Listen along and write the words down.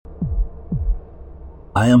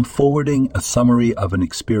I am forwarding a summary of an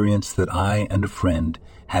experience that I and a friend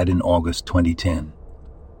had in August 2010.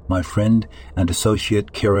 My friend and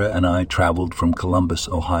associate Kira and I traveled from Columbus,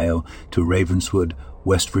 Ohio to Ravenswood,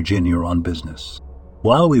 West Virginia on business.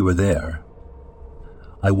 While we were there,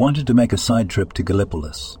 I wanted to make a side trip to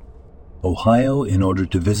Gallipolis, Ohio, in order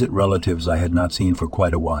to visit relatives I had not seen for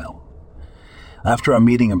quite a while. After our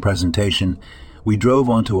meeting and presentation, we drove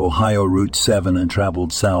onto Ohio Route 7 and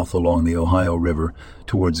traveled south along the Ohio River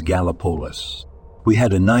towards Gallipolis. We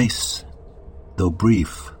had a nice, though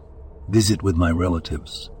brief, visit with my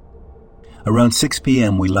relatives. Around 6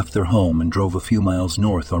 p.m. we left their home and drove a few miles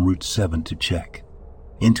north on Route 7 to check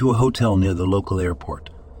into a hotel near the local airport.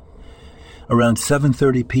 Around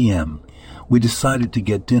 7:30 p.m., we decided to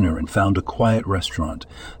get dinner and found a quiet restaurant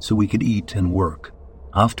so we could eat and work.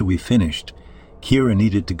 After we finished, Kira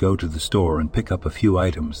needed to go to the store and pick up a few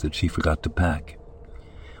items that she forgot to pack.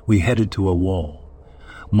 We headed to a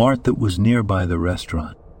Walmart that was nearby the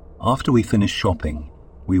restaurant. After we finished shopping,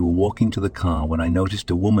 we were walking to the car when I noticed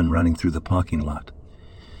a woman running through the parking lot.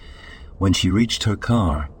 When she reached her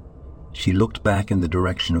car, she looked back in the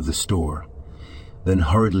direction of the store, then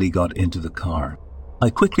hurriedly got into the car. I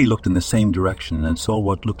quickly looked in the same direction and saw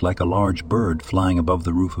what looked like a large bird flying above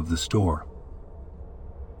the roof of the store.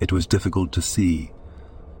 It was difficult to see,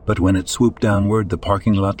 but when it swooped downward, the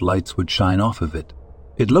parking lot lights would shine off of it.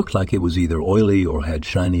 It looked like it was either oily or had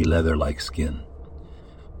shiny leather-like skin.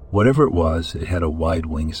 Whatever it was, it had a wide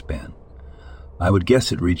wingspan. I would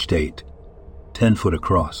guess it reached 10 foot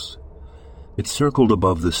across. It circled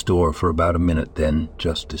above the store for about a minute, then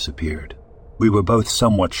just disappeared. We were both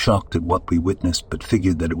somewhat shocked at what we witnessed, but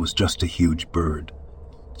figured that it was just a huge bird.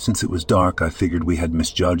 Since it was dark, I figured we had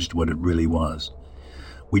misjudged what it really was.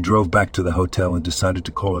 We drove back to the hotel and decided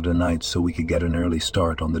to call it a night so we could get an early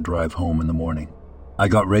start on the drive home in the morning. I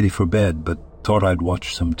got ready for bed, but thought I'd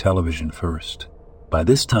watch some television first. By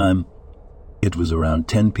this time, it was around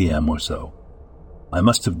 10 p.m. or so. I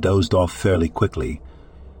must have dozed off fairly quickly,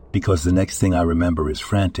 because the next thing I remember is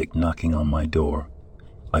frantic knocking on my door.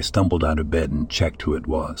 I stumbled out of bed and checked who it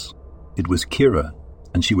was. It was Kira,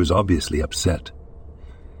 and she was obviously upset.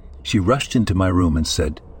 She rushed into my room and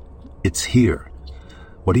said, "It's here.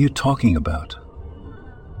 What are you talking about?"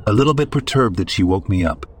 A little bit perturbed that she woke me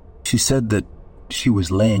up. She said that she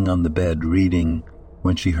was laying on the bed reading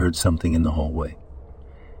when she heard something in the hallway.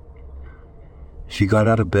 She got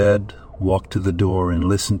out of bed, walked to the door, and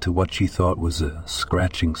listened to what she thought was a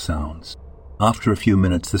scratching sounds. After a few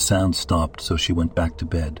minutes, the sound stopped, so she went back to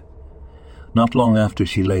bed. Not long after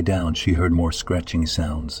she lay down, she heard more scratching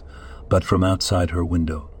sounds, but from outside her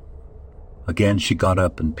window. Again, she got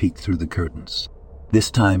up and peeked through the curtains.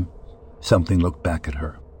 This time, something looked back at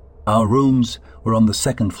her. Our rooms were on the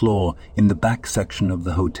second floor in the back section of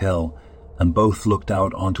the hotel, and both looked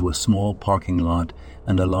out onto a small parking lot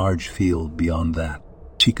and a large field beyond that.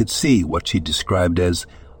 She could see what she described as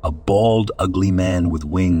a bald, ugly man with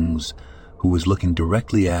wings who was looking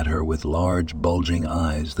directly at her with large, bulging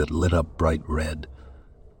eyes that lit up bright red.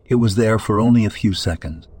 It was there for only a few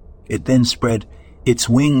seconds. It then spread its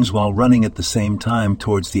wings while running at the same time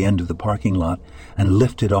towards the end of the parking lot and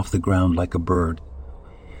lifted off the ground like a bird.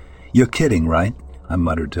 "You're kidding, right?" I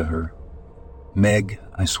muttered to her. "Meg,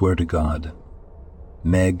 I swear to God.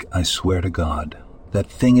 Meg, I swear to God. That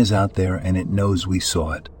thing is out there and it knows we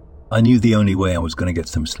saw it." I knew the only way I was going to get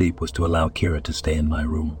some sleep was to allow Kira to stay in my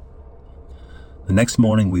room. The next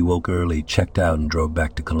morning we woke early, checked out, and drove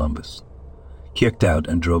back to Columbus.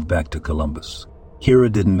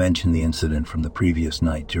 Kira didn't mention the incident from the previous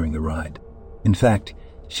night during the ride. In fact,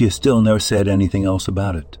 she has still never said anything else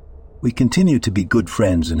about it. We continue to be good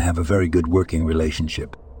friends and have a very good working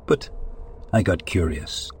relationship. But I got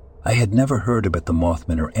curious. I had never heard about the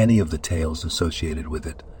Mothman or any of the tales associated with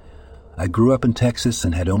it. I grew up in Texas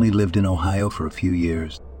and had only lived in Ohio for a few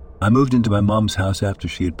years. I moved into my mom's house after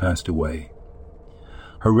she had passed away.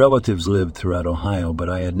 Her relatives lived throughout Ohio, but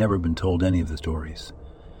I had never been told any of the stories.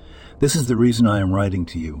 This is the reason I am writing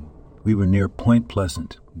to you. We were near Point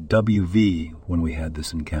Pleasant, WV, when we had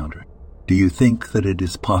this encounter. Do you think that it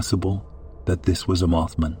is possible that this was a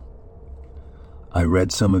Mothman? I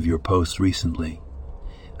read some of your posts recently,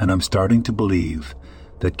 and I'm starting to believe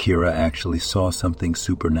that Kira actually saw something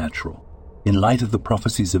supernatural. In light of the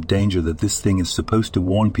prophecies of danger that this thing is supposed to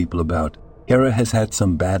warn people about, Kira has had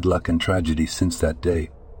some bad luck and tragedy since that day.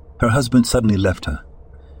 Her husband suddenly left her.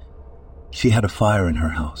 She had a fire in her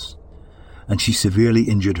house, and she severely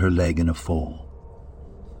injured her leg in a fall.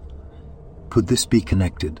 Could this be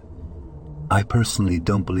connected? I personally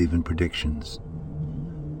don't believe in predictions,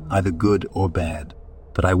 either good or bad,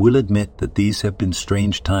 but I will admit that these have been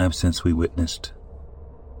strange times since we witnessed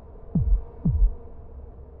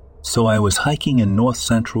So I was hiking in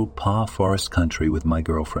north-central Pa Forest Country with my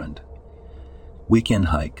girlfriend. Weekend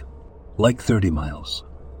hike, like 30 miles.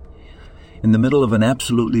 In the middle of an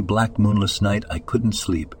absolutely black moonless night, I couldn't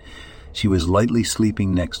sleep. She was lightly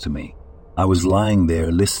sleeping next to me. I was lying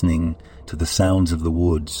there listening to the sounds of the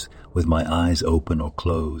woods with my eyes open or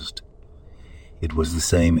closed. It was the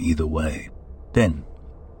same either way. Then,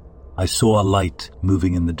 I saw a light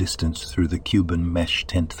moving in the distance through the Cuban mesh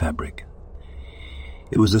tent fabric.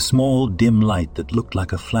 It was a small, dim light that looked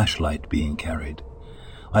like a flashlight being carried.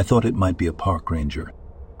 I thought it might be a park ranger.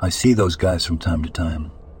 I see those guys from time to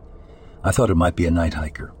time. I thought it might be a night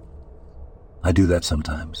hiker. I do that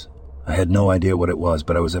sometimes. I had no idea what it was,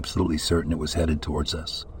 but I was absolutely certain it was headed towards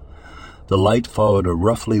us. The light followed a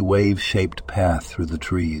roughly wave-shaped path through the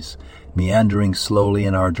trees, meandering slowly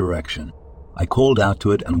in our direction. I called out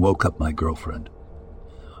to it and woke up my girlfriend.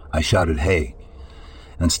 I shouted, "Hey,"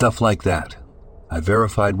 and stuff like that. I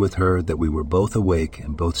verified with her that we were both awake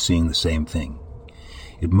and both seeing the same thing.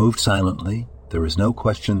 It moved silently. There is no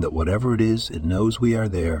question that whatever it is, it knows we are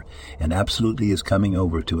there and absolutely is coming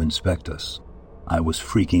over to inspect us. I was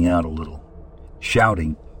freaking out a little,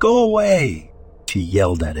 shouting, "Go away!" She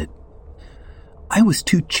yelled at it. I was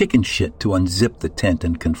too chicken shit to unzip the tent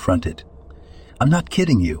and confront it. I'm not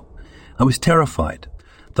kidding you. I was terrified.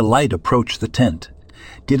 The light approached the tent,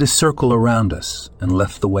 did a circle around us, and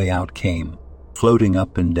left the way out came, floating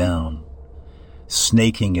up and down,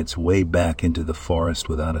 snaking its way back into the forest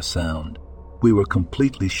without a sound. We were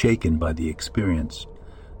completely shaken by the experience,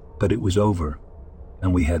 but it was over,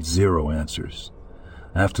 and we had zero answers.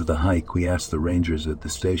 After the hike, we asked the rangers at the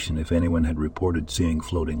station if anyone had reported seeing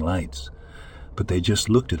floating lights, but they just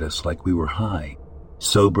looked at us like we were high,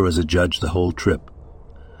 sober as a judge the whole trip.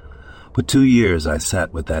 For 2 years I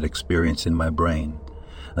sat with that experience in my brain,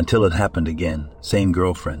 until it happened again. Same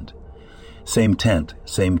girlfriend, same tent,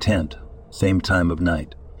 same time of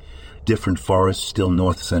night, different forest, still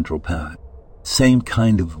north-central path, same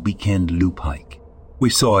kind of weekend loop hike. We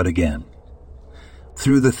saw it again.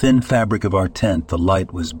 Through the thin fabric of our tent, the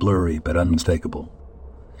light was blurry but unmistakable.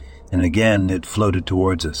 And again it floated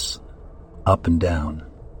towards us, up and down.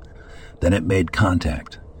 Then it made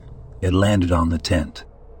contact. It landed on the tent.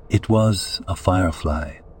 It was a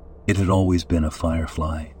firefly. It had always been a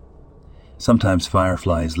firefly. Sometimes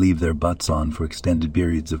fireflies leave their butts on for extended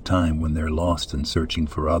periods of time when they're lost and searching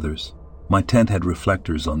for others. My tent had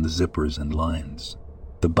reflectors on the zippers and lines.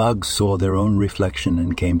 The bugs saw their own reflection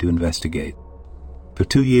and came to investigate. For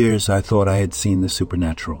 2 years, I thought I had seen the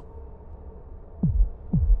supernatural.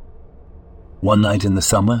 One night in the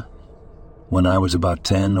summer, when I was about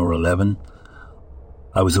 10 or 11,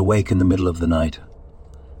 I was awake in the middle of the night,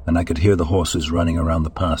 and I could hear the horses running around the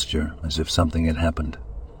pasture as if something had happened.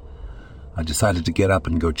 I decided to get up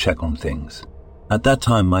and go check on things. At that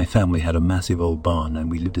time, my family had a massive old barn, and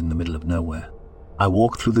we lived in the middle of nowhere. I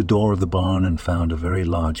walked through the door of the barn and found a very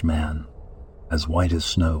large man, as white as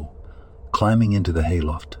snow, climbing into the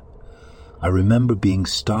hayloft. I remember being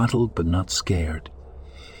startled but not scared.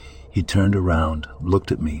 He turned around,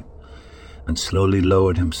 looked at me, and slowly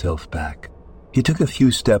lowered himself back. He took a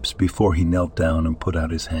few steps before he knelt down and put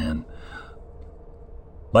out his hand,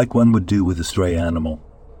 like one would do with a stray animal.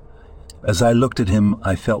 As I looked at him,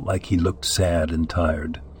 I felt like he looked sad and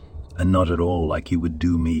tired, and not at all like he would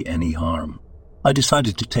do me any harm. I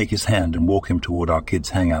decided to take his hand and walk him toward our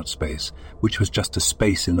kids' hangout space, which was just a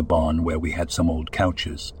space in the barn where we had some old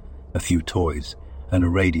couches, a few toys, and a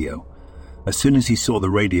radio. As soon as he saw the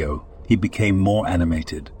radio, he became more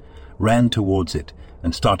animated, ran towards it,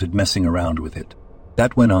 and started messing around with it.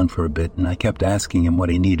 That went on for a bit, and I kept asking him what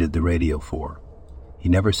he needed the radio for. He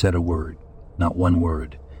never said a word, not one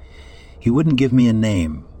word. He wouldn't give me a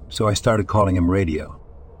name, so I started calling him Radio.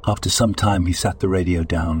 After some time, he set the radio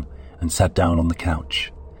down and sat down on the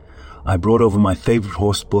couch. I brought over my favorite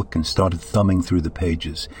horse book and started thumbing through the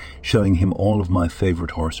pages, showing him all of my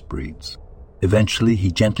favorite horse breeds. Eventually,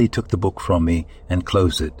 he gently took the book from me and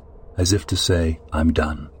closed it, as if to say, "I'm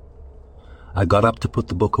done." I got up to put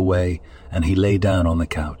the book away, and he lay down on the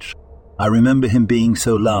couch. I remember him being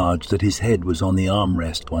so large that his head was on the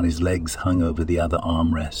armrest while his legs hung over the other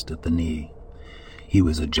armrest at the knee. He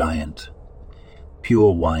was a giant,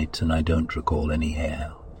 pure white, and I don't recall any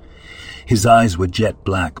hair. His eyes were jet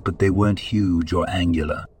black, but they weren't huge or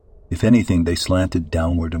angular. If anything, they slanted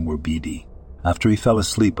downward and were beady. After he fell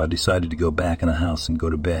asleep, I decided to go back in the house and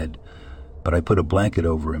go to bed, but I put a blanket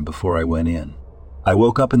over him before I went in. I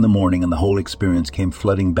woke up in the morning and the whole experience came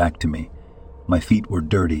flooding back to me. My feet were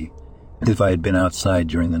dirty, as if I had been outside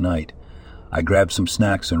during the night. I grabbed some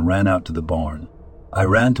snacks and ran out to the barn. I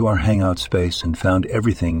ran to our hangout space and found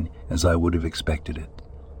everything as I would have expected it.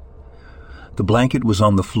 The blanket was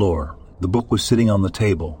on the floor, the book was sitting on the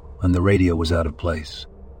table, and the radio was out of place.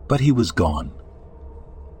 But he was gone.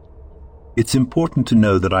 It's important to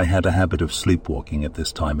know that I had a habit of sleepwalking at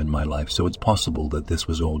this time in my life, so it's possible that this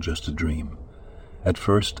was all just a dream. At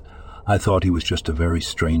first, I thought he was just a very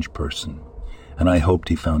strange person, and I hoped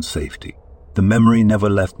he found safety. The memory never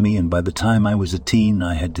left me, and by the time I was a teen,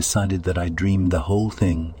 I had decided that I dreamed the whole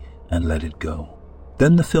thing and let it go.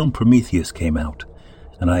 Then the film Prometheus came out,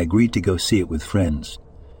 and I agreed to go see it with friends.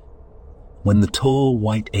 When the tall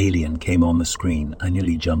white alien came on the screen, I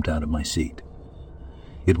nearly jumped out of my seat.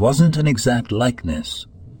 It wasn't an exact likeness,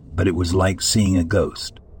 but it was like seeing a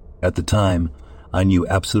ghost. At the time, I knew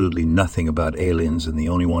absolutely nothing about aliens, and the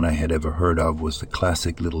only one I had ever heard of was the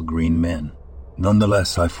classic little green men.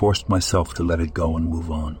 Nonetheless, I forced myself to let it go and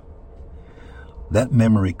move on. That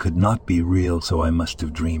memory could not be real, so I must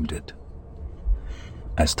have dreamed it.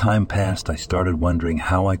 As time passed, I started wondering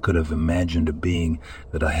how I could have imagined a being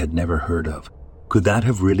that I had never heard of. Could that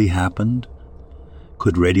have really happened?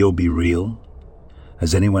 Could radio be real?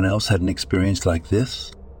 Has anyone else had an experience like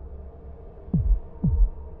this?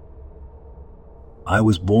 I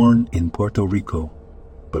was born in Puerto Rico,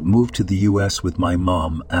 but moved to the U.S. with my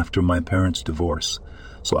mom after my parents' divorce,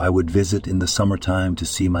 so I would visit in the summertime to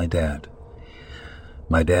see my dad.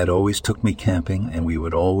 My dad always took me camping, and we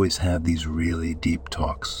would always have these really deep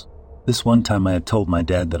talks. This one time I had told my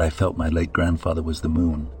dad that I felt my late grandfather was the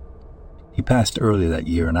moon. He passed earlier that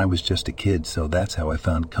year, and I was just a kid, so that's how I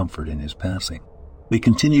found comfort in his passing. We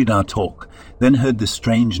continued our talk, then heard this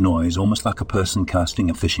strange noise, almost like a person casting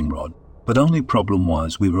a fishing rod. But only problem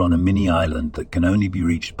was we were on a mini island that can only be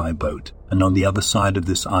reached by boat, and on the other side of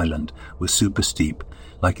this island was super steep,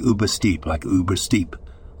 like uber steep.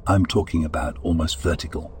 I'm talking about almost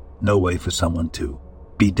vertical. No way for someone to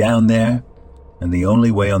be down there, and the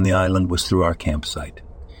only way on the island was through our campsite.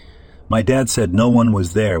 My dad said no one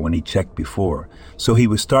was there when he checked before, so he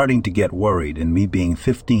was starting to get worried, and me being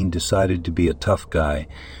 15 decided to be a tough guy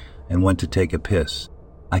and went to take a piss.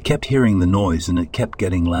 I kept hearing the noise, and it kept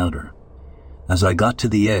getting louder. As I got to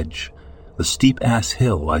the edge, the steep-ass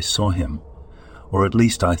hill, I saw him. Or at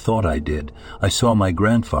least I thought I did. I saw my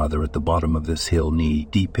grandfather at the bottom of this hill,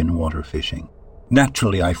 knee-deep in water fishing.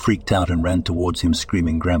 Naturally, I freaked out and ran towards him,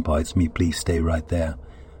 screaming, "Grandpa, it's me, please stay right there."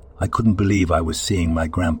 I couldn't believe I was seeing my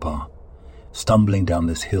grandpa. Stumbling down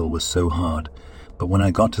this hill was so hard, but when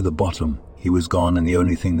I got to the bottom, he was gone, and the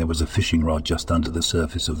only thing there was a fishing rod just under the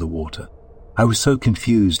surface of the water. I was so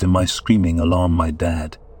confused, and my screaming alarmed my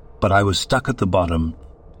dad. But I was stuck at the bottom,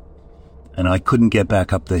 and I couldn't get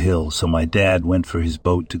back up the hill, so my dad went for his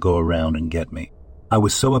boat to go around and get me. I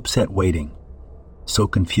was so upset waiting, so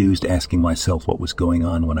confused asking myself what was going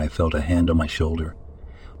on when I felt a hand on my shoulder.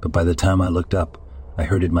 But by the time I looked up, I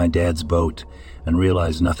heard it my dad's boat and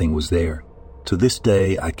realized nothing was there. To this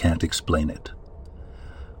day, I can't explain it.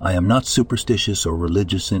 I am not superstitious or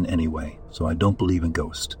religious in any way, so I don't believe in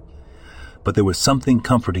ghosts. But there was something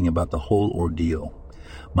comforting about the whole ordeal.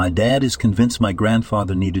 My dad is convinced my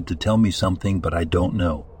grandfather needed to tell me something, but I don't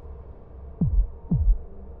know.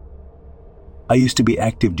 I used to be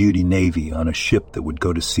active duty Navy on a ship that would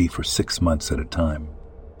go to sea for 6 months at a time.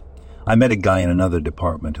 I met a guy in another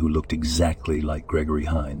department who looked exactly like Gregory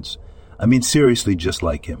Hines. I mean, seriously, just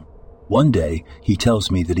like him. One day, he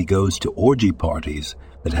tells me that he goes to orgy parties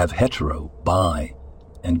that have hetero, bi,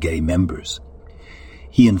 and gay members.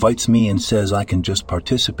 He invites me and says I can just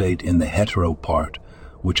participate in the hetero part,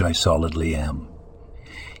 which I solidly am.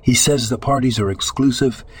 He says the parties are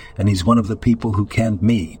exclusive, and he's one of the people who can't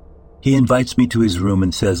me. He invites me to his room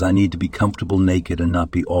and says I need to be comfortable naked and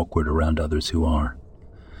not be awkward around others who are.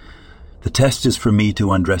 The test is for me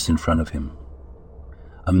to undress in front of him.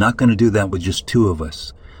 I'm not going to do that with just 2 of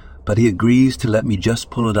us, but he agrees to let me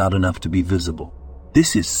just pull it out enough to be visible.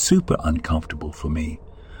 This is super uncomfortable for me,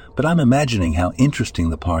 but I'm imagining how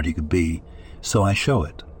interesting the party could be, so I show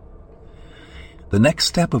it. The next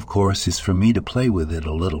step, of course, is for me to play with it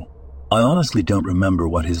a little. I honestly don't remember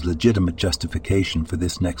what his legitimate justification for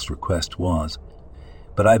this next request was,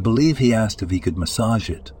 but I believe he asked if he could massage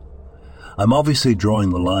it. I'm obviously drawing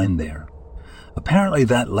the line there. Apparently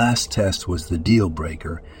that last test was the deal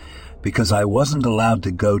breaker, because I wasn't allowed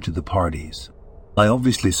to go to the parties. I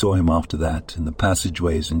obviously saw him after that, in the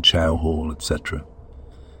passageways in Chow Hall, etc.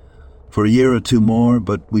 For a year or 2 more,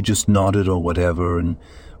 but we just nodded or whatever, and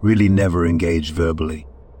really never engaged verbally.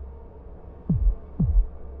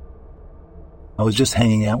 I was just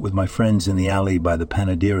hanging out with my friends in the alley by the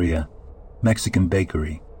Panaderia, Mexican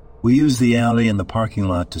bakery. We used the alley and the parking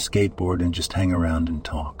lot to skateboard and just hang around and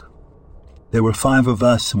talk. There were 5 of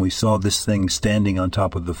us, and we saw this thing standing on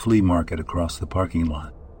top of the flea market across the parking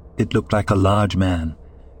lot. It looked like a large man,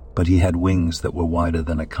 but he had wings that were wider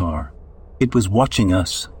than a car. It was watching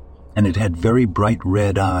us, and it had very bright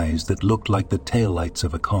red eyes that looked like the taillights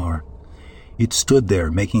of a car. It stood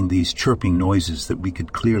there making these chirping noises that we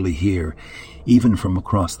could clearly hear, even from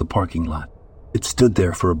across the parking lot. It stood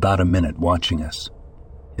there for about a minute watching us.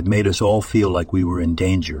 It made us all feel like we were in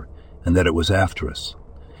danger and that it was after us.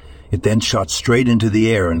 It then shot straight into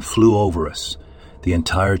the air and flew over us. The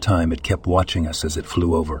entire time it kept watching us as it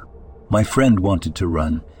flew over. My friend wanted to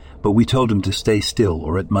run, but we told him to stay still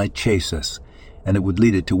or it might chase us, and it would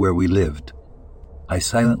lead it to where we lived. I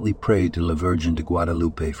silently prayed to La Virgin de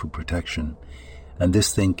Guadalupe for protection, and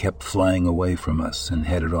this thing kept flying away from us and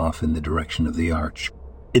headed off in the direction of the arch.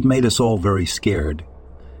 It made us all very scared,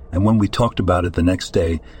 and when we talked about it the next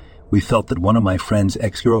day, we felt that one of my friend's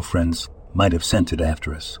ex-girlfriends might have sent it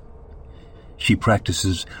after us. She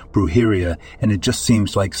practices brujeria, and it just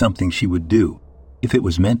seems like something she would do. If it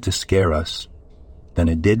was meant to scare us, then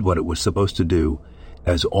it did what it was supposed to do,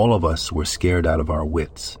 as all of us were scared out of our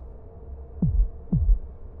wits.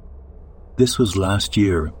 This was last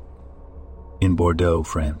year in Bordeaux,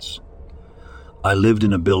 France. I lived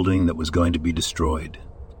in a building that was going to be destroyed,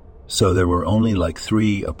 so there were only like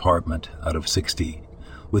 3 apartments out of 60,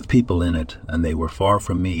 with people in it, and they were far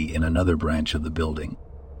from me in another branch of the building.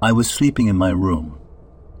 I was sleeping in my room.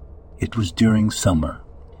 It was during summer.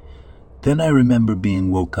 Then I remember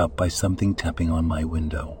being woke up by something tapping on my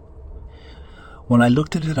window. When I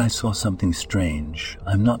looked at it, I saw something strange.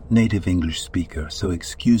 I'm not native English speaker, so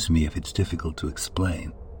excuse me if it's difficult to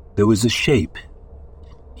explain. There was a shape,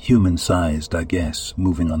 human-sized, I guess,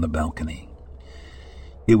 moving on the balcony.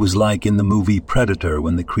 It was like in the movie Predator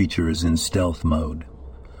when the creature is in stealth mode.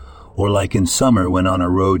 Or like in summer when on a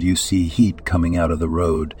road you see heat coming out of the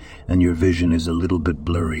road and your vision is a little bit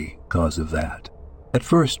blurry because of that. At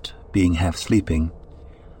first, being half sleeping,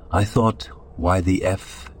 I thought, why the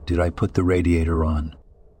F did I put the radiator on?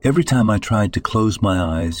 Every time I tried to close my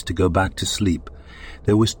eyes to go back to sleep,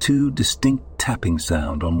 there was 2 distinct tapping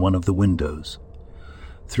sound on one of the windows.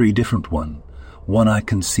 3 different ones. One I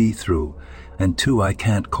can see through, and 2 I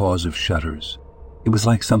can't cause of shutters. It was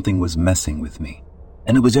like something was messing with me.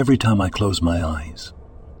 And it was every time I closed my eyes.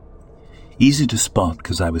 Easy to spot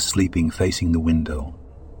because I was sleeping facing the window,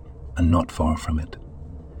 and not far from it.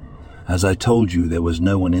 As I told you, there was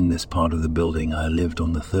no one in this part of the building. I lived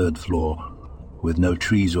on the 3rd floor, with no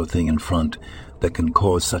trees or thing in front that can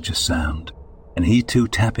cause such a sound, and he too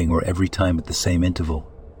tapping or every time at the same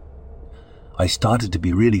interval. I started to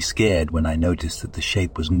be really scared when I noticed that the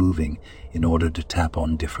shape was moving in order to tap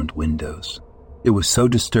on different windows. It was so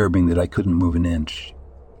disturbing that I couldn't move an inch.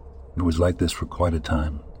 It was like this for quite a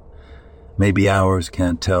time. Maybe hours,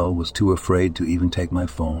 can't tell, was too afraid to even take my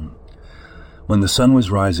phone. When the sun was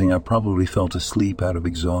rising, I probably fell asleep out of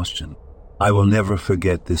exhaustion. I will never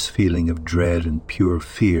forget this feeling of dread and pure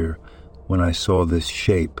fear when I saw this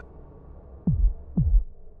shape.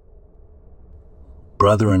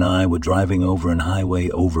 Brother and I were driving over an highway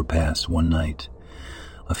overpass one night.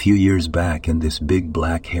 A few years back, and this big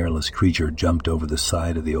black hairless creature jumped over the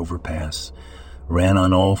side of the overpass, ran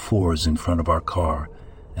on all 4s in front of our car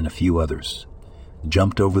and a few others,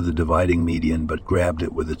 jumped over the dividing median but grabbed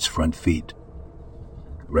it with its front feet,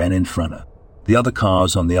 ran in front of the other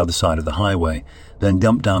cars on the other side of the highway, then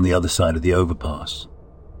dumped down the other side of the overpass.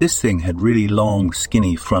 This thing had really long,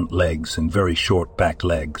 skinny front legs and very short back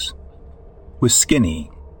legs. It was skinny,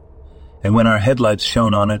 and when our headlights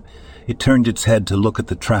shone on it, it turned its head to look at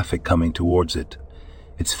the traffic coming towards it.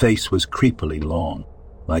 Its face was creepily long,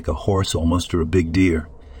 like a horse almost or a big deer.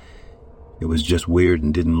 It was just weird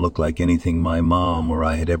and didn't look like anything my mom or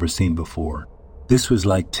I had ever seen before. This was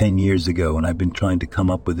like 10 years ago, and I've been trying to come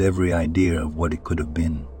up with every idea of what it could have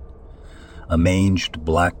been. A manged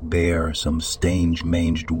black bear, some strange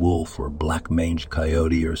manged wolf or black manged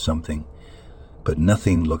coyote or something, but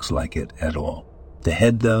nothing looks like it at all. The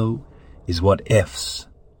head, though, is what F's,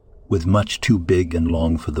 with much too big and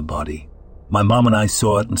long for the body. My mom and I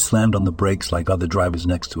saw it and slammed on the brakes like other drivers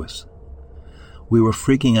next to us. We were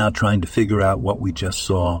freaking out trying to figure out what we just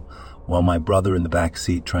saw, while my brother in the back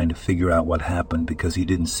seat trying to figure out what happened because he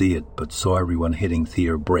didn't see it but saw everyone hitting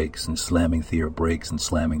their brakes and slamming their brakes and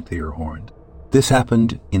slamming their horn. This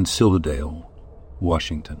happened in Silverdale,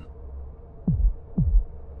 Washington.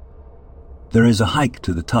 There is a hike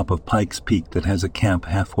to the top of Pikes Peak that has a camp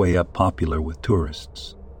halfway up popular with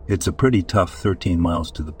tourists. It's a pretty tough 13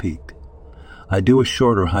 miles to the peak. I do a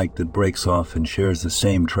shorter hike that breaks off and shares the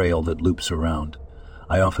same trail that loops around.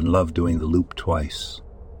 I often love doing the loop twice.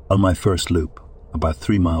 On my first loop, about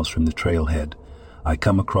 3 miles from the trailhead, I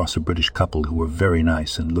come across a British couple who were very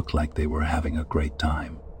nice and looked like they were having a great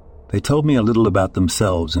time. They told me a little about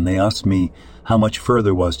themselves, and they asked me how much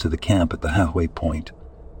further was to the camp at the halfway point,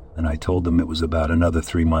 and I told them it was about another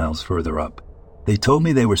 3 miles further up. They told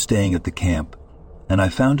me they were staying at the camp, and I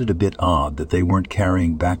found it a bit odd that they weren't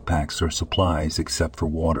carrying backpacks or supplies except for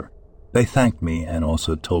water. They thanked me and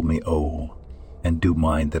also told me, "Oh, and do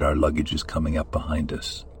mind that our luggage is coming up behind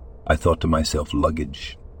us." I thought to myself,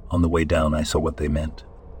 luggage. On the way down, I saw what they meant.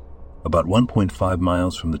 About 1.5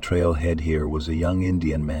 miles from the trailhead here was a young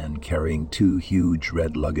Indian man carrying 2 huge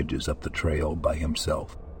red luggages up the trail by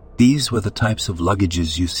himself. These were the types of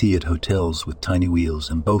luggages you see at hotels with tiny wheels,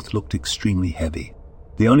 and both looked extremely heavy.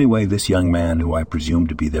 The only way this young man, who I presume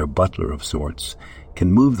to be their butler of sorts,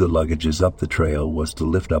 can move the luggages up the trail was to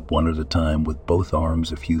lift up one at a time with both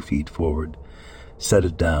arms a few feet forward, set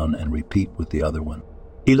it down, and repeat with the other one.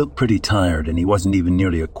 He looked pretty tired, and he wasn't even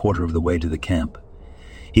nearly a quarter of the way to the camp.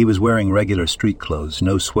 He was wearing regular street clothes,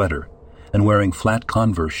 no sweater, and wearing flat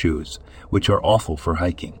Converse shoes, which are awful for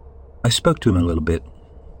hiking. I spoke to him a little bit,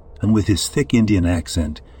 and with his thick Indian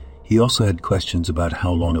accent, he also had questions about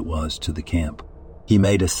how long it was to the camp. He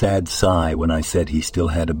made a sad sigh when I said he still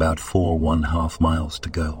had about 4½ miles to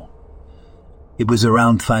go. It was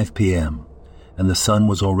around 5 p.m., and the sun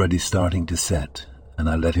was already starting to set, and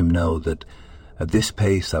I let him know that at this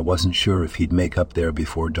pace I wasn't sure if he'd make up there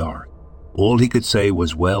before dark. All he could say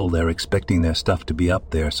was, "Well, they're expecting their stuff to be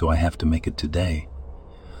up there, so I have to make it today."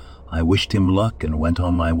 I wished him luck and went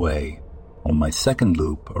on my way. On my second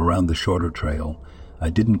loop, around the shorter trail,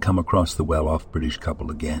 I didn't come across the well-off British couple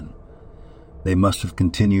again. They must have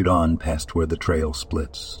continued on past where the trail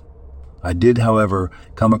splits. I did, however,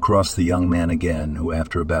 come across the young man again, who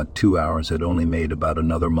after about 2 hours had only made about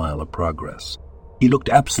another mile of progress. He looked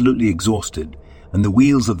absolutely exhausted, and the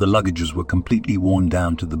wheels of the luggages were completely worn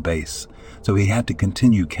down to the base, so he had to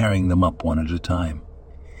continue carrying them up one at a time.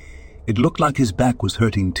 It looked like his back was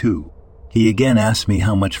hurting too. He again asked me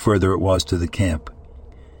how much further it was to the camp.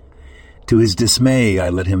 To his dismay, I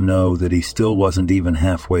let him know that he still wasn't even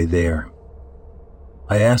halfway there.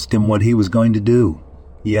 I asked him what he was going to do.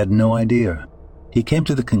 He had no idea. He came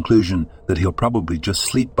to the conclusion that he'll probably just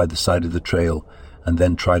sleep by the side of the trail and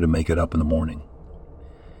then try to make it up in the morning.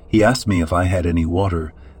 He asked me if I had any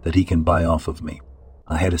water that he can buy off of me.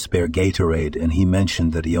 I had a spare Gatorade, and he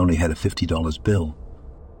mentioned that he only had a $50 bill,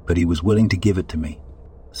 but he was willing to give it to me.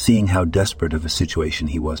 Seeing how desperate of a situation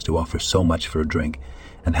he was to offer so much for a drink,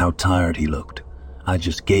 and how tired he looked, I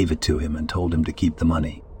just gave it to him and told him to keep the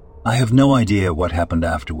money. I have no idea what happened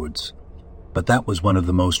afterwards, but that was one of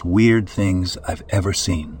the most weird things I've ever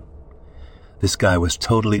seen. This guy was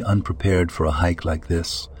totally unprepared for a hike like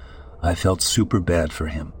this. I felt super bad for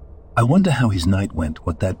him. I wonder how his night went,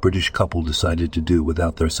 what that British couple decided to do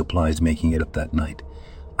without their supplies making it up that night.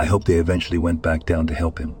 I hope they eventually went back down to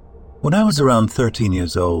help him. When I was around 13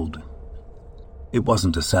 years old, it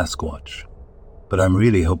wasn't a Sasquatch, but I'm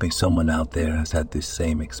really hoping someone out there has had this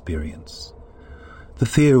same experience. The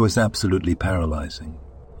fear was absolutely paralyzing.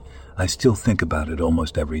 I still think about it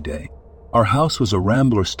almost every day. Our house was a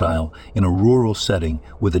rambler style in a rural setting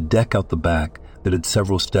with a deck out the back that had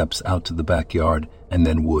several steps out to the backyard and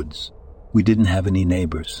then woods. We didn't have any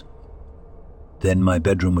neighbors. Then my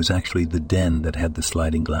bedroom was actually the den that had the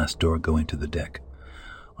sliding glass door going to the deck.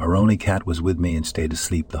 Our only cat was with me and stayed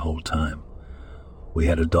asleep the whole time. We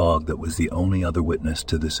had a dog that was the only other witness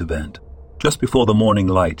to this event. Just before the morning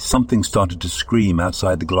light, something started to scream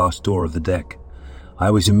outside the glass door of the deck. I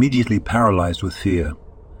was immediately paralyzed with fear.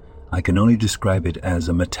 I can only describe it as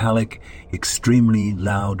a metallic, extremely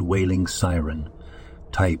loud wailing siren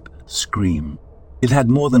type scream. It had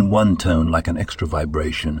more than one tone, like an extra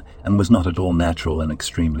vibration, and was not at all natural and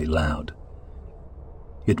extremely loud.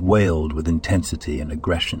 It wailed with intensity and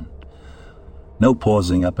aggression. No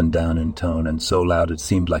pausing up and down in tone, and so loud it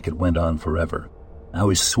seemed like it went on forever. I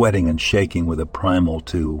was sweating and shaking with a primal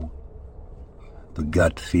too. The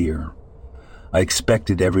gut fear. I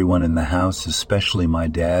expected everyone in the house, especially my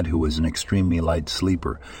dad, who was an extremely light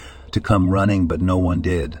sleeper, to come running, but no one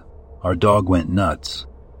did. Our dog went nuts.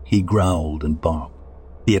 He growled and barked.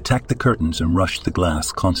 He attacked the curtains and rushed the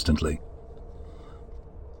glass constantly.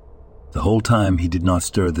 The whole time he did not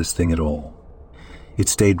stir this thing at all. It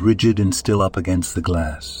stayed rigid and still up against the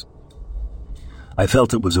glass. I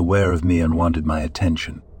felt it was aware of me and wanted my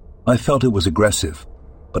attention. I felt it was aggressive,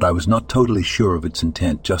 but I was not totally sure of its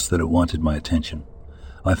intent, just that it wanted my attention.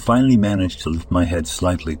 I finally managed to lift my head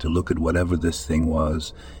slightly to look at whatever this thing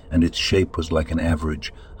was, and its shape was like an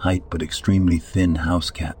average height but extremely thin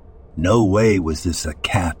house cat. No way was this a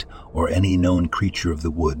cat or any known creature of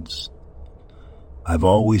the woods. I've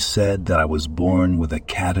always said that I was born with a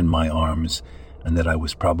cat in my arms, and that I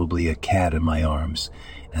was probably a cat in my arms,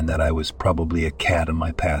 and that I was probably a cat in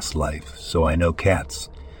my past life. So I know cats.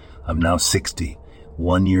 I'm now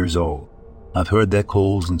 61 years old. I've heard their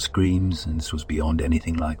calls and screams, and this was beyond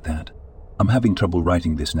anything like that. I'm having trouble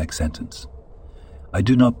writing this next sentence. I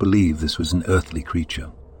do not believe this was an earthly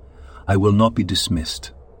creature. I will not be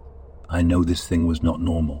dismissed. I know this thing was not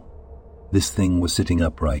normal. This thing was sitting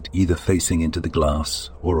upright, either facing into the glass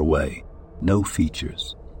or away. No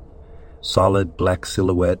features. Solid black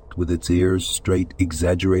silhouette with its ears straight,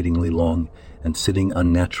 exaggeratingly long, and sitting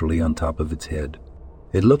unnaturally on top of its head.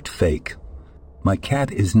 It looked fake. My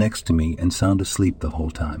cat is next to me and sound asleep the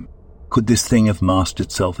whole time. Could this thing have masked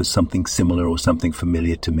itself as something similar or something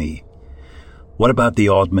familiar to me? What about the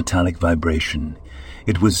odd metallic vibration?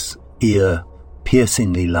 It was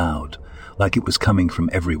ear-piercingly loud, like it was coming from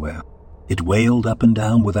everywhere. It wailed up and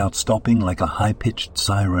down without stopping like a high-pitched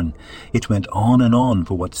siren. It went on and on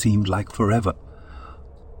for what seemed like forever.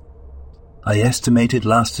 I estimate it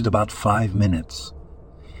lasted about 5 minutes.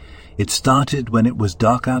 It started when it was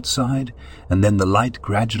dark outside, and then the light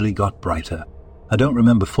gradually got brighter. I don't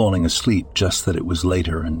remember falling asleep, just that it was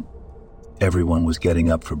later and everyone was getting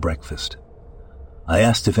up for breakfast. I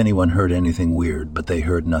asked if anyone heard anything weird, but they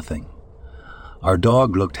heard nothing. Our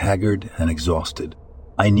dog looked haggard and exhausted.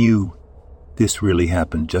 I knew this really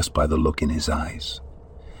happened just by the look in his eyes.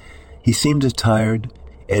 He seemed as tired,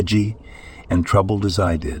 edgy, and troubled as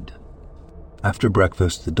I did. After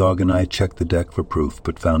breakfast, the dog and I checked the deck for proof,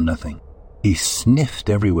 but found nothing. He sniffed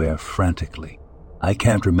everywhere frantically. I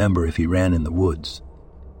can't remember if he ran in the woods.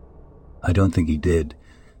 I don't think he did,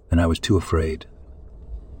 and I was too afraid.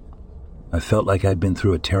 I felt like I'd been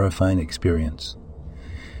through a terrifying experience.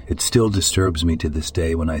 It still disturbs me to this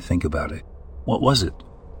day when I think about it. What was it?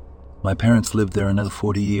 My parents lived there another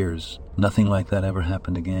 40 years. Nothing like that ever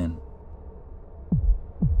happened again.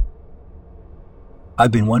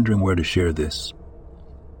 I've been wondering where to share this.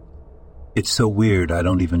 It's so weird I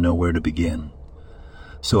don't even know where to begin.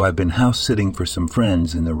 So I've been house-sitting for some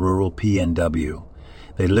friends in the rural PNW.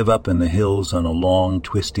 They live up in the hills on a long,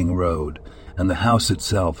 twisting road, and the house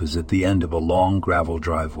itself is at the end of a long gravel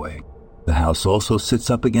driveway. The house also sits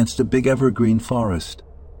up against a big evergreen forest.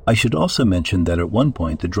 I should also mention that at one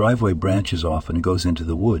point the driveway branches off and goes into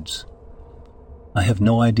the woods. I have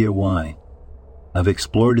no idea why. I've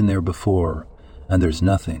explored in there before, and there's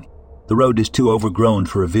nothing. The road is too overgrown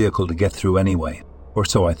for a vehicle to get through anyway, or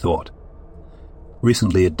so I thought.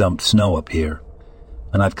 Recently it dumped snow up here,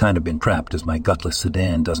 and I've kind of been trapped as my gutless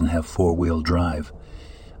sedan doesn't have four-wheel drive,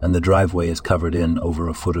 and the driveway is covered in over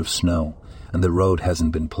a foot of snow, and the road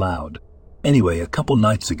hasn't been plowed. Anyway, a couple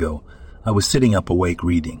nights ago, I was sitting up awake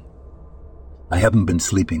reading. I haven't been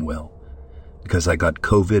sleeping well, because I got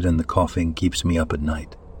COVID and the coughing keeps me up at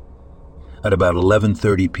night. At about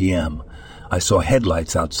 11:30 p.m., I saw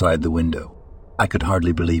headlights outside the window. I could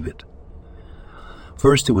hardly believe it.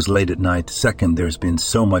 First, it was late at night. Second, there's been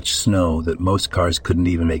so much snow that most cars couldn't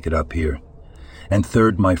even make it up here. And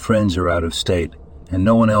third, my friends are out of state, and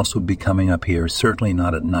no one else would be coming up here, certainly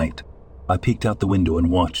not at night. I peeked out the window and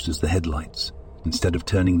watched as the headlights, instead of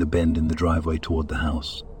turning the bend in the driveway toward the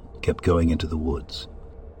house, kept going into the woods.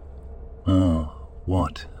 Oh,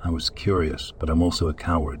 what? I was curious, but I'm also a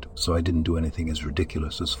coward, so I didn't do anything as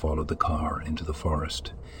ridiculous as follow the car into the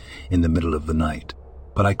forest in the middle of the night.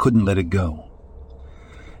 But I couldn't let it go.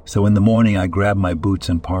 So in the morning I grabbed my boots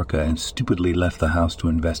and parka and stupidly left the house to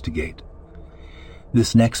investigate.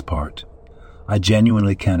 This next part, I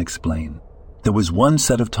genuinely can't explain. There was one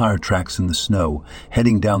set of tire tracks in the snow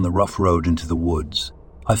heading down the rough road into the woods.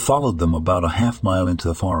 I followed them about a half-mile into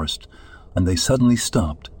the forest, and they suddenly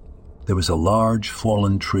stopped. There was a large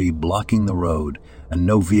fallen tree blocking the road and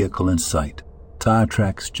no vehicle in sight. Tire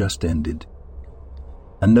tracks just ended.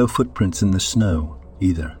 And no footprints in the snow,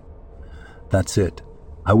 either. That's it.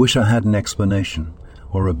 I wish I had an explanation,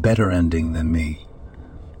 or a better ending than me,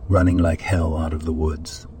 running like hell out of the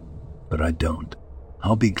woods. But I don't.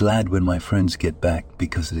 I'll be glad when my friends get back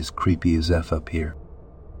because it is creepy as F up here.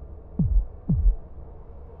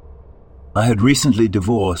 I had recently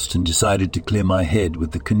divorced and decided to clear my head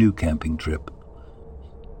with the canoe camping trip.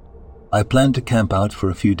 I planned to camp out for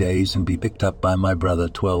a few days and be picked up by my brother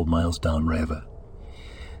 12 miles downriver.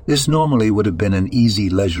 This normally would have been an easy,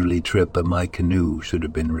 leisurely trip, but my canoe should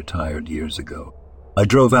have been retired years ago. I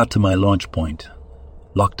drove out to my launch point,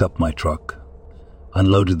 locked up my truck,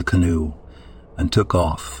 unloaded the canoe, and took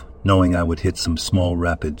off, knowing I would hit some small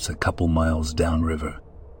rapids a couple miles downriver.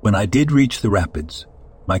 When I did reach the rapids,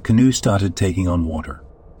 my canoe started taking on water.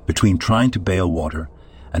 Between trying to bail water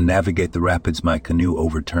and navigate the rapids, my canoe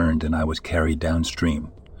overturned and I was carried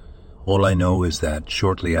downstream, All I know is that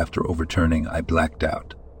shortly after overturning, I blacked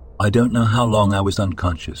out. I don't know how long I was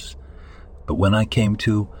unconscious, but when I came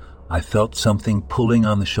to, I felt something pulling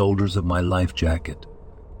on the shoulders of my life jacket.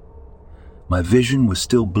 My vision was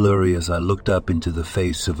still blurry as I looked up into the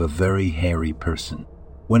face of a very hairy person.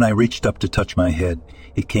 When I reached up to touch my head,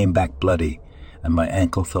 it came back bloody, and my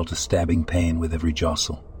ankle felt a stabbing pain with every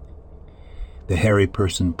jostle. The hairy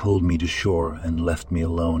person pulled me to shore and left me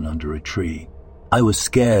alone under a tree. I was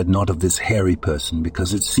scared not of this hairy person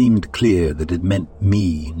because it seemed clear that it meant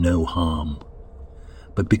me no harm,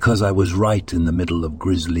 but because I was right in the middle of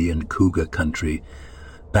grizzly and cougar country,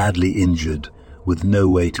 badly injured, with no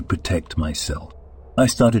way to protect myself. I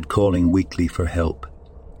started calling weakly for help,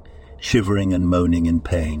 shivering and moaning in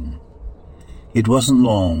pain. It wasn't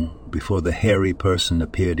long before the hairy person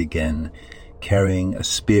appeared again, carrying a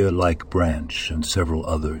spear-like branch and several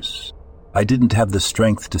others. I didn't have the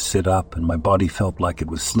strength to sit up, and my body felt like it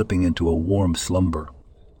was slipping into a warm slumber.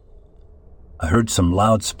 I heard some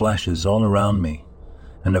loud splashes all around me,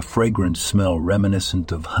 and a fragrant smell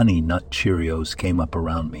reminiscent of honey nut Cheerios came up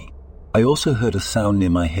around me. I also heard a sound near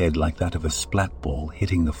my head like that of a splat ball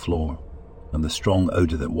hitting the floor, and the strong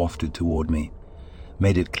odor that wafted toward me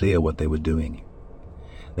made it clear what they were doing.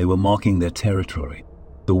 They were marking their territory.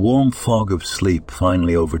 The warm fog of sleep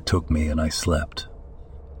finally overtook me, and I slept.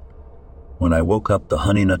 When I woke up, the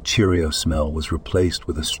Honey Nut Cheerio smell was replaced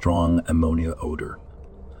with a strong ammonia odor.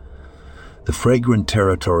 The fragrant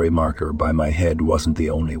territory marker by my head wasn't the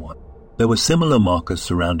only one. There were similar markers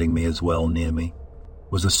surrounding me as well. Near me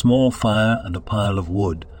was a small fire and a pile of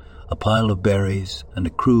wood, a pile of berries, and a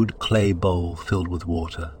crude clay bowl filled with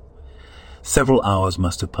water. Several hours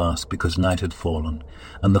must have passed because night had fallen,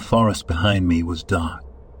 and the forest behind me was dark.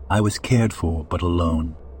 I was cared for, but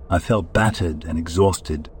alone. I felt battered and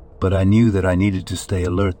exhausted, but I knew that I needed to stay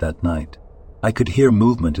alert that night. I could hear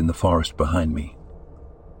movement in the forest behind me.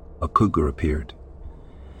 A cougar appeared.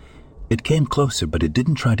 It came closer, but it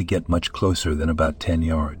didn't try to get much closer than about 10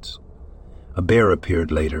 yards. A bear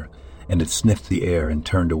appeared later, and it sniffed the air and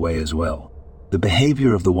turned away as well. The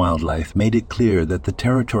behavior of the wildlife made it clear that the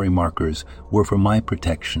territory markers were for my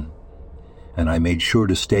protection, and I made sure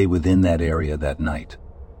to stay within that area that night.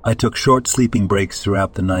 I took short sleeping breaks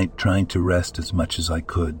throughout the night, trying to rest as much as I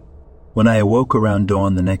could. When I awoke around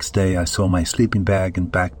dawn the next day, I saw my sleeping bag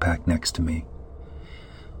and backpack next to me.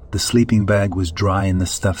 The sleeping bag was dry in the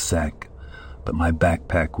stuff sack, but my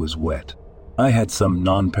backpack was wet. I had some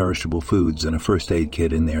non-perishable foods and a first aid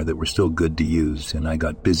kit in there that were still good to use, and I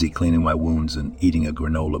got busy cleaning my wounds and eating a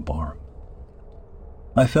granola bar.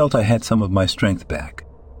 I felt I had some of my strength back.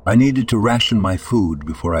 I needed to ration my food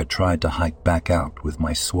before I tried to hike back out with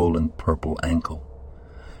my swollen purple ankle.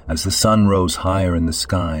 As the sun rose higher in the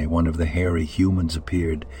sky, one of the hairy humans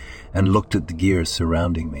appeared and looked at the gear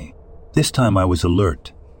surrounding me. This time I was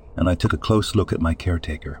alert, and I took a close look at my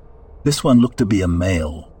caretaker. This one looked to be a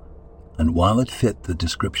male, and while it fit the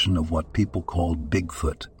description of what people called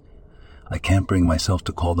Bigfoot, I can't bring myself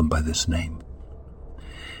to call them by this name.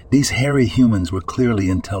 These hairy humans were clearly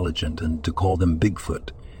intelligent, and to call them Bigfoot,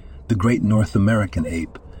 the great North American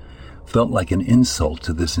ape, felt like an insult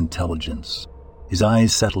to this intelligence. His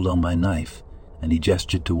eyes settled on my knife, and he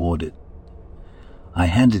gestured toward it. I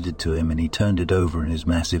handed it to him, and he turned it over in his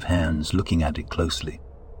massive hands, looking at it closely.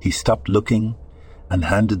 He stopped looking and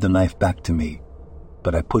handed the knife back to me,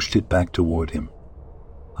 but I pushed it back toward him.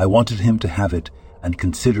 I wanted him to have it, and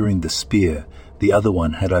considering the spear, the other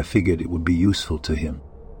one, had I figured it would be useful to him.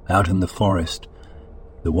 Out in the forest,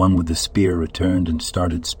 the one with the spear returned and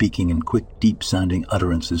started speaking in quick, deep-sounding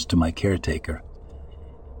utterances to my caretaker.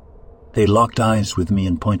 They locked eyes with me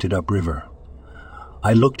and pointed upriver.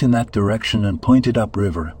 I looked in that direction and pointed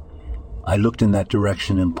upriver. I looked in that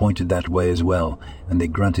direction and pointed that way as well, and they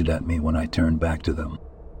grunted at me when I turned back to them.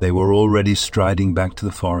 They were already striding back to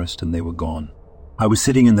the forest, and they were gone. I was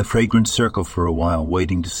sitting in the fragrant circle for a while,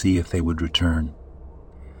 waiting to see if they would return.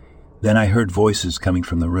 Then I heard voices coming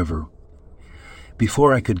from the river.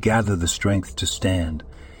 Before I could gather the strength to stand,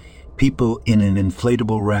 people in an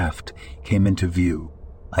inflatable raft came into view.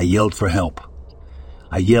 I yelled for help.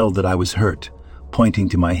 I yelled that I was hurt, pointing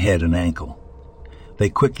to my head and ankle. They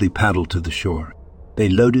quickly paddled to the shore. They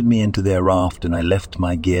loaded me into their raft, and I left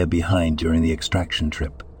my gear behind during the extraction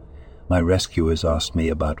trip. My rescuers asked me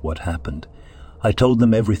about what happened. I told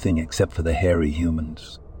them everything except for the hairy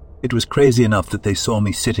humans. It was crazy enough that they saw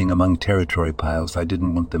me sitting among territory piles. I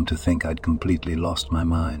didn't want them to think I'd completely lost my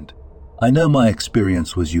mind. I know my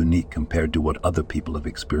experience was unique compared to what other people have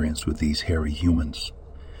experienced with these hairy humans.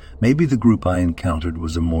 Maybe the group I encountered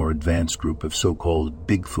was a more advanced group of so-called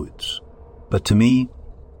Bigfoots. But to me,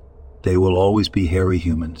 they will always be hairy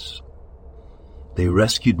humans, They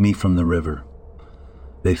rescued me from the river.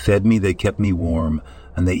 They fed me, they kept me warm,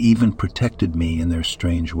 and they even protected me in their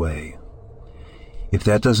strange way. If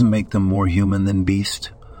that doesn't make them more human than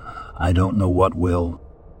beast, I don't know what will.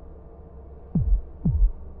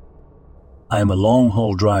 I am a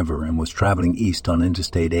long-haul driver and was traveling east on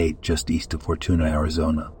Interstate 8 just east of Fortuna,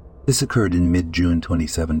 Arizona. This occurred in mid-June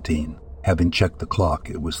 2017. Having checked the clock,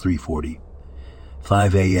 it was 3:40.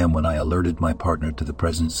 5 a.m. when I alerted my partner to the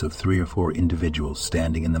presence of 3 or 4 individuals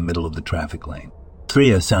standing in the middle of the traffic lane.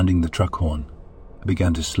 3 sounding the truck horn. I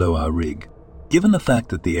began to slow our rig. Given the fact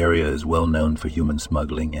that the area is well known for human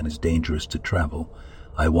smuggling and is dangerous to travel,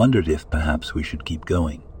 I wondered if perhaps we should keep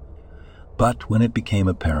going. But when it became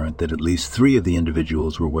apparent that at least 3 of the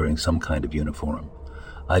individuals were wearing some kind of uniform,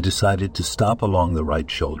 I decided to stop along the right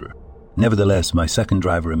shoulder. Nevertheless, my second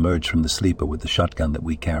driver emerged from the sleeper with the shotgun that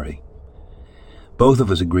we carry. Both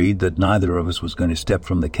of us agreed that neither of us was going to step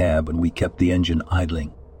from the cab, and we kept the engine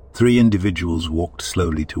idling. 3 individuals walked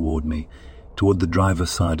slowly toward me, toward the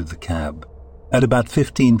driver's side of the cab. At about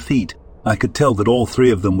 15 feet, I could tell that all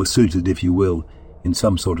 3 of them were suited, if you will, in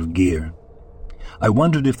some sort of gear. I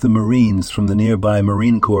wondered if the Marines from the nearby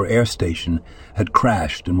Marine Corps air station had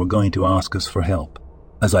crashed and were going to ask us for help.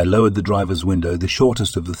 As I lowered the driver's window, the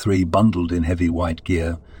shortest of the 3, bundled in heavy white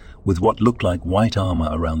gear, with what looked like white armor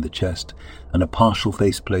around the chest and a partial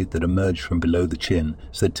faceplate that emerged from below the chin,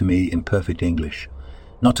 said to me in perfect English,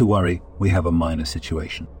 "Not to worry, we have a minor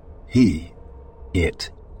situation."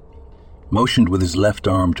 It, motioned with his left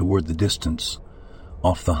arm toward the distance,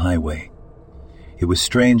 off the highway. It was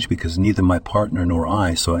strange because neither my partner nor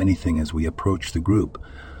I saw anything as we approached the group,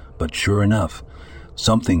 but sure enough,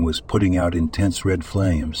 something was putting out intense red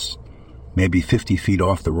flames, maybe 50 feet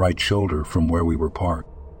off the right shoulder from where we were parked.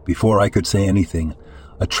 Before I could say anything,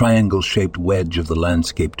 a triangle-shaped wedge of the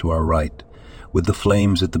landscape to our right, with the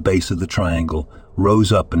flames at the base of the triangle,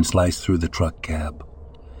 rose up and sliced through the truck cab.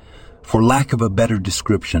 For lack of a better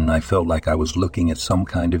description, I felt like I was looking at some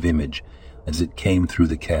kind of image as it came through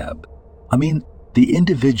the cab. The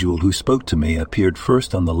individual who spoke to me appeared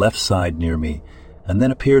first on the left side near me, and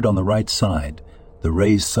then appeared on the right side, the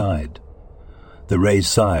raised side. The raised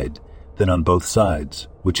side, then on both sides,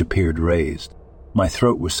 which appeared raised. My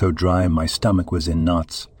throat was so dry, my stomach was in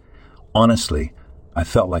knots. Honestly, I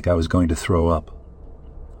felt like I was going to throw up.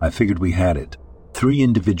 I figured we had it. 3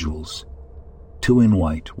 individuals, 2 in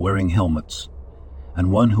white, wearing helmets,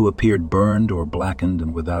 and one who appeared burned or blackened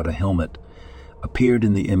and without a helmet, appeared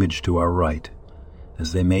in the image to our right,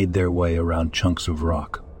 as they made their way around chunks of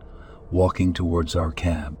rock, walking towards our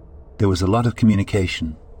cab. There was a lot of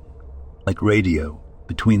communication, like radio,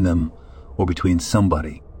 between them or between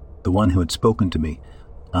somebody, the one who had spoken to me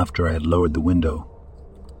after I had lowered the window,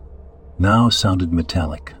 now sounded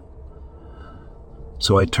metallic.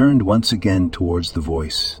 So I turned once again towards the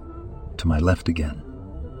voice, to my left again,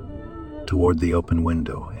 toward the open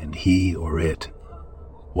window, and he or it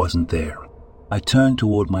wasn't there. I turned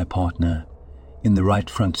toward my partner in the right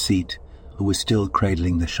front seat, who was still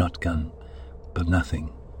cradling the shotgun, but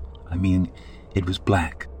nothing. It was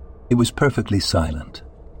black. It was perfectly silent.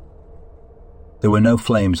 There were no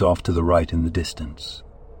flames off to the right in the distance.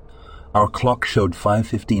 Our clock showed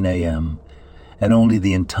 5:15 a.m., and only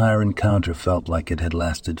the entire encounter felt like it had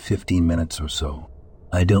lasted 15 minutes or so.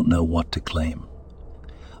 I don't know what to claim.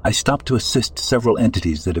 I stopped to assist several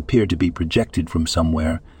entities that appeared to be projected from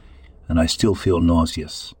somewhere, and I still feel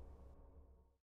nauseous.